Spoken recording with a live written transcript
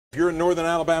If you're in northern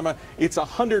Alabama, it's a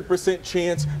 100%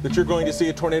 chance that you're going to see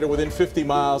a tornado within 50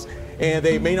 miles, and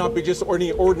they may not be just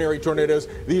ordinary tornadoes.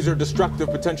 These are destructive,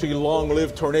 potentially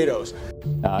long-lived tornadoes.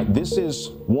 This is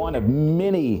one of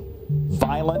many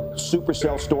violent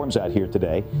supercell storms out here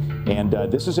today, and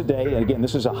this is a day, and again,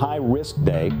 this is a high-risk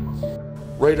day.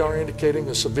 Radar indicating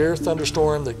a severe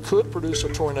thunderstorm that could produce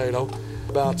a tornado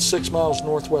about 6 miles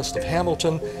northwest of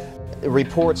Hamilton.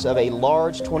 Reports of a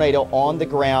large tornado on the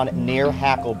ground near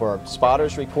Hackleburg.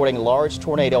 Spotters reporting large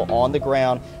tornado on the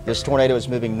ground. This tornado is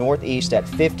moving northeast at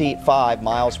 55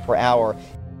 miles per hour.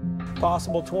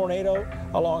 Possible tornado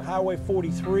along Highway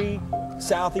 43,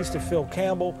 southeast of Phil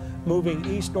Campbell, moving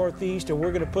east-northeast, and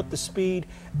we're going to put the speed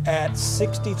at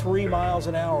 63 miles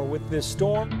an hour with this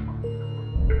storm.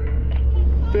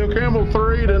 Phil Campbell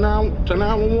 3 to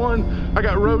 911. I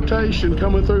got rotation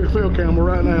coming through Phil Campbell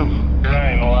right now.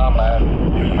 Ain't no I'm at.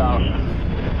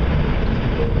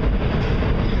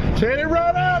 Teddy,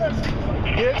 run at us.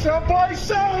 Get someplace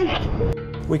safe.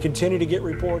 We continue to get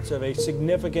reports of a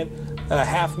significant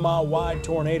half-mile wide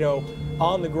tornado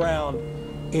on the ground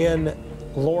in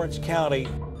Lawrence County.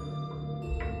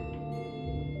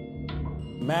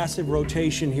 Massive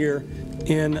rotation here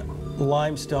in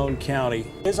Limestone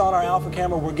County. Is on our alpha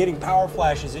camera. We're getting power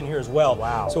flashes in here as well.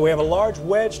 Wow. So we have a large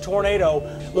wedge tornado.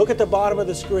 Look at the bottom of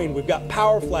the screen. We've got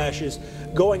power flashes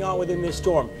going on within this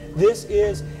storm. This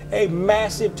is a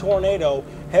massive tornado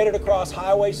headed across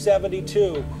Highway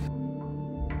 72.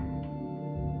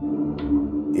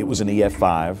 It was an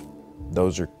EF5.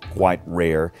 Those are quite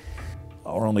rare.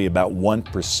 Only about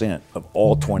 1% of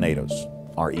all tornadoes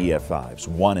are EF5s,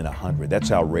 1 in 100. That's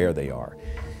how rare they are.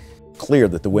 Clear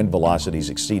that the wind velocities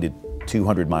exceeded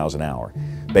 200 miles an hour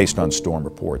based on storm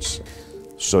reports.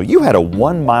 So you had a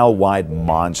 1 mile wide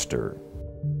monster.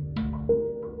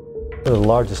 One of the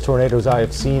largest tornadoes I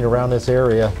have seen around this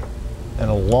area in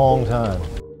a long time.